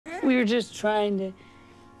We were just trying to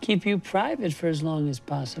keep you private for as long as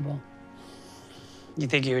possible. You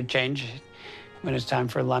think you would change when it's time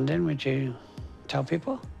for London? Would you tell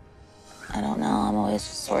people? I don't know. I'm always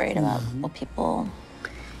just worried about what people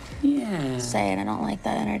say, and I don't like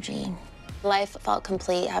that energy. Life felt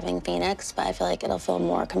complete having Phoenix, but I feel like it'll feel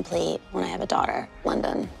more complete when I have a daughter,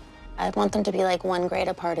 London. I want them to be like one grade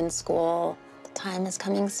apart in school. The time is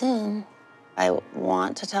coming soon. I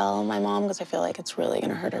want to tell my mom because I feel like it's really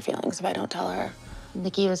gonna hurt her feelings if I don't tell her.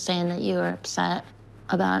 Nikki was saying that you were upset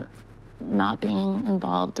about not being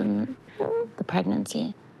involved in the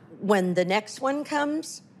pregnancy. When the next one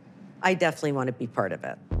comes, I definitely want to be part of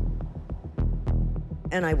it.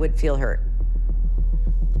 And I would feel hurt.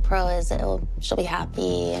 The pro is she'll be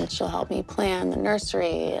happy and she'll help me plan the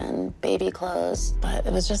nursery and baby clothes. But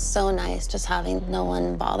it was just so nice just having no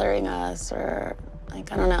one bothering us or,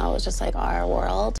 like, I don't know, it was just like our world.